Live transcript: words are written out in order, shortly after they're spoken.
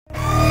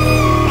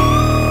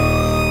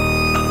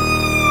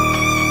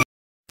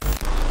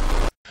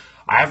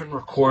I haven't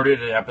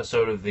recorded an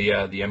episode of the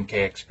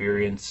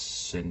MKXperience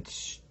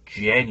since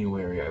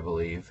January, I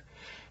believe.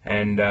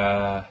 And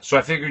so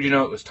I figured,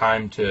 it was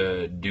time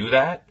to do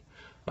that.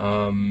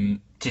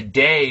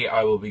 Today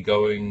I will be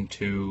going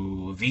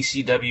to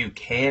VCW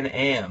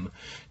Can-Am.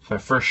 It's my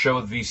first show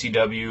with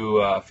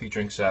VCW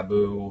featuring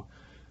Sabu.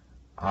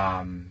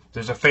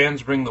 There's a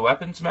Fans Bring the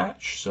Weapons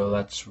match, so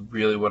that's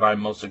really what I'm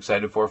most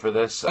excited for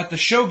this. At the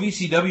show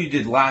VCW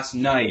did last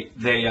night,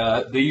 they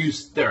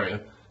used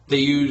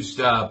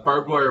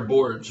barbed wire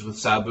boards with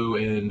Sabu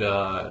and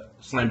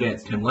Slam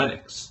Dance Tim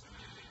Lennox.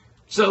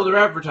 So they're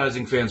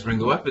advertising Fans Bring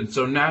the Weapons.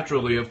 So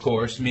naturally, of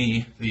course,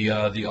 me,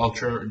 the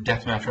ultra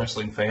deathmatch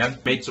wrestling fan,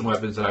 made some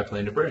weapons that I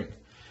plan to bring.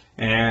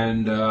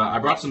 And I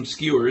brought some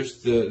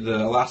skewers. The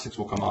elastics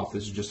will come off.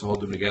 This is just to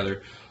hold them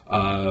together.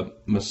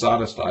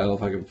 Masada style,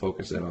 if I can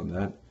focus in on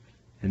that.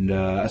 And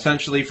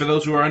essentially, for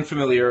those who are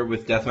unfamiliar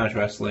with deathmatch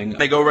wrestling,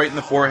 they go right in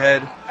the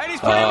forehead. And he's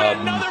putting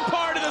him in another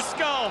part of the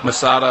skull.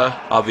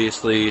 Masada,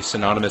 obviously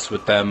synonymous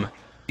with them.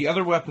 The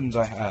other weapons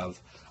I have.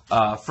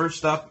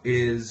 First up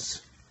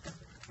is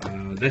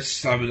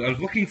this. I was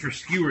looking for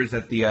skewers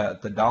at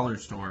the dollar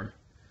store,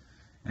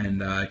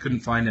 and I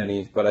couldn't find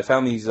any. But I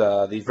found these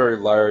very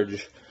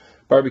large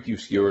barbecue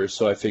skewers,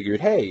 so I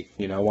figured, hey,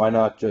 why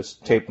not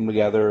just tape them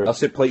together? I'll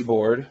sit plate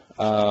board.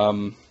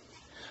 On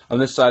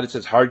this side it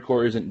says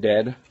 "Hardcore isn't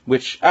dead,"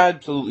 which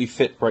absolutely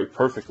fit right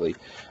perfectly.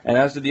 And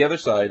as did the other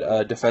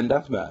side, "Defend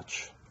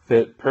Deathmatch,"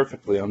 fit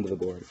perfectly onto the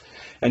board.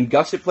 And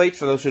gusset plates,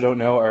 for those who don't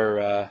know,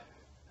 are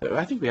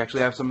I think we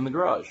actually have some in the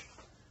garage.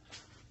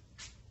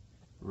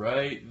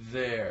 Right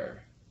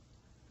there.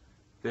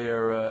 They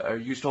are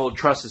used to hold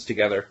trusses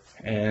together,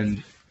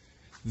 and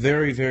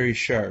very, very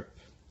sharp.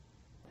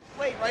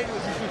 Wait, right into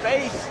his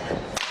face.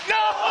 No!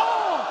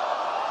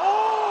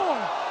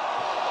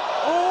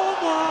 Oh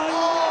my!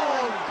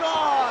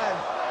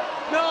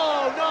 No!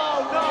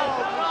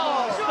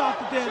 Stop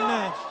the damn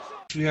match.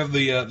 We have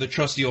the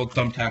trusty old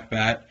thumbtack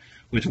bat,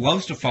 which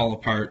loves to fall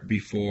apart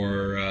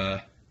before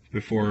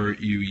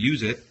you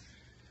use it.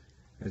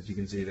 As you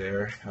can see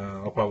there,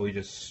 I'll probably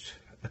just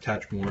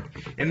attach more.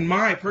 And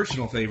my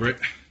personal favorite,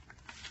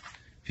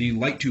 the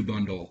light tube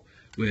bundle,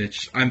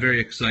 which I'm very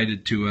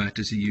excited to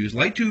see used.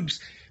 Light tubes,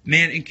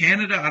 man, in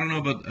Canada, I don't know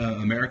about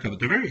America, but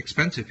they're very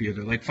expensive here.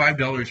 They're like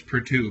 $5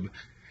 per tube.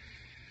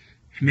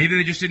 Maybe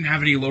they just didn't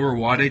have any lower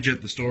wattage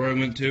at the store I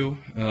went to.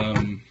 I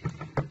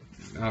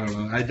don't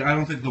know. I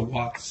don't think the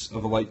watts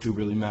of a light tube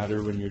really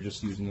matter when you're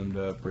just using them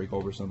to break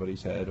over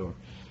somebody's head or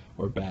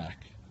back.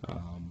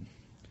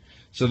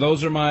 So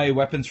those are my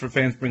weapons for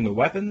Fans Bring the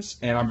Weapons,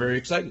 and I'm very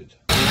excited.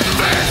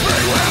 Fans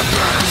bring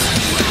weapons.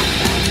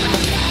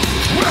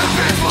 When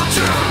people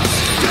choose,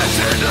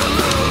 destined to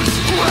lose.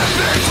 When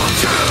people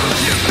choose,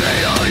 you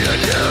pay all your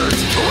dues.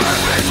 When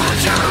people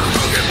choose,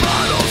 broken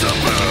bottles of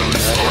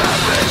booze. When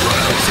people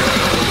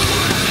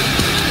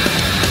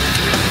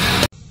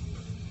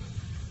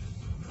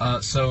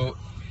choose. So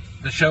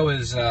the show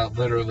is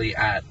literally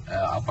at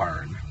a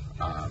barn,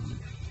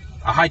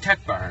 a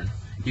high-tech barn.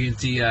 You can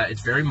see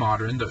it's very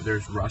modern.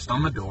 There's rust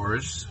on the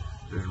doors.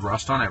 There's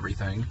rust on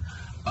everything.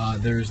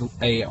 There's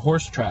a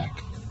horse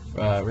track,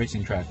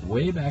 racing track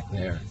way back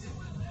there,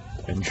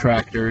 and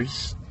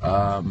tractors.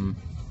 I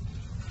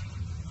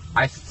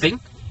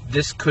think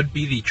this could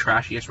be the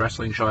trashiest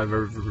wrestling show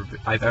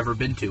I've ever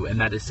been to, and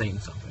that is saying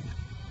something.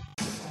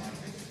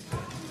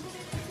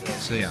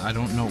 So yeah, I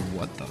don't know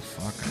what the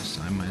fuck I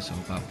signed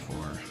myself up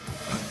for,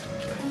 but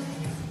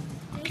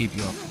I'll keep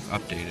you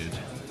updated.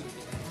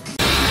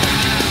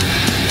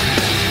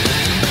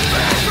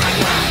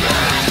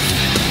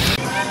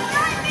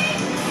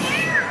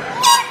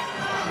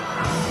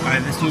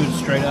 Alright, this dude's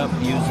straight up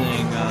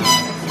using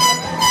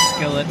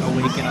Skillet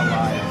Awaken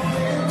Alive.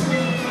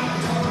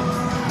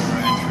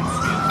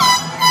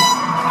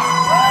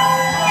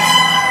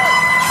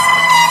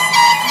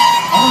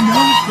 Oh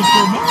no, it's the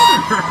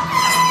promoter!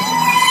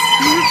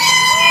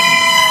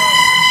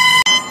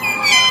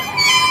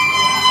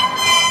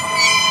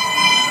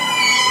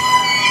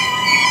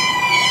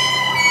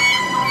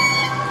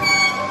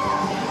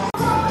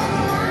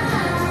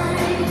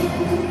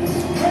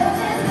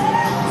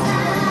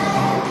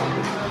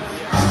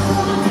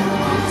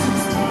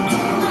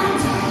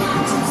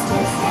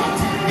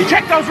 You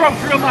check those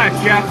ropes real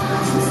nice, Jeff.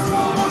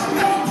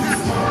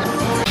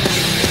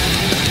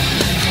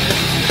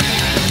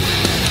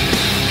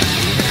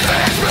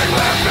 Fans bring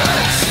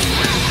weapons.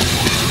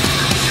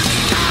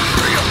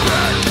 Bring them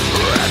back.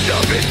 Wrapped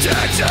up in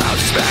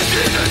tactiles, smashed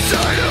in the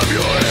side of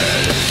your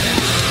head.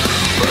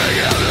 Bring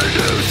out the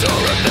noose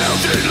or a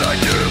melted like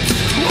dupes.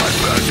 One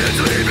person's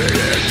leaving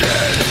it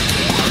dead.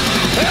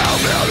 How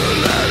about a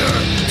ladder,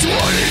 20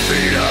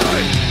 feet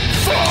high?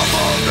 Fall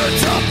from the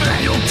top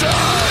and you'll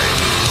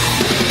die.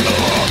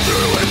 All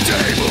through a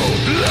table,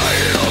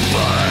 light on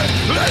fire.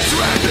 Let's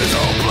wrap this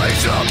whole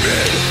place up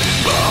in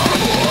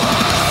barbed wire.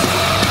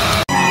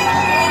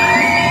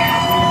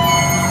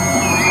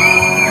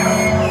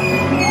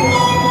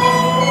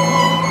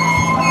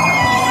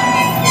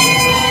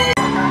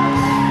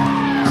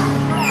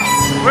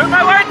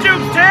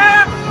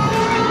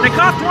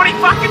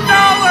 fucking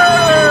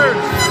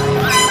dollars!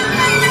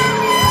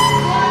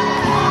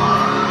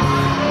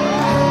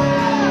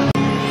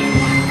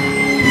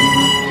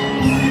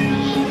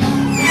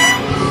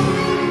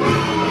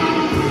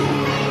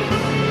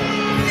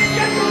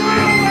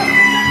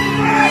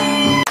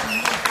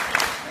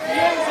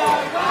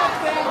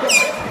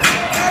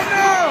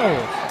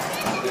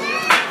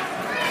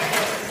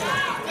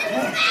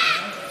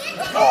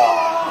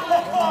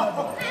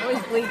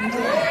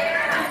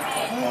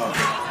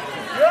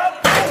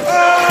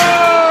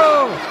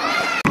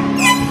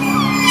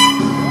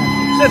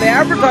 They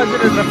advertised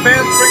it as the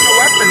fans bring the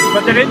weapons,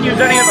 but they didn't use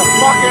any of the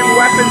fucking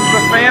weapons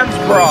the fans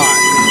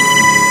brought.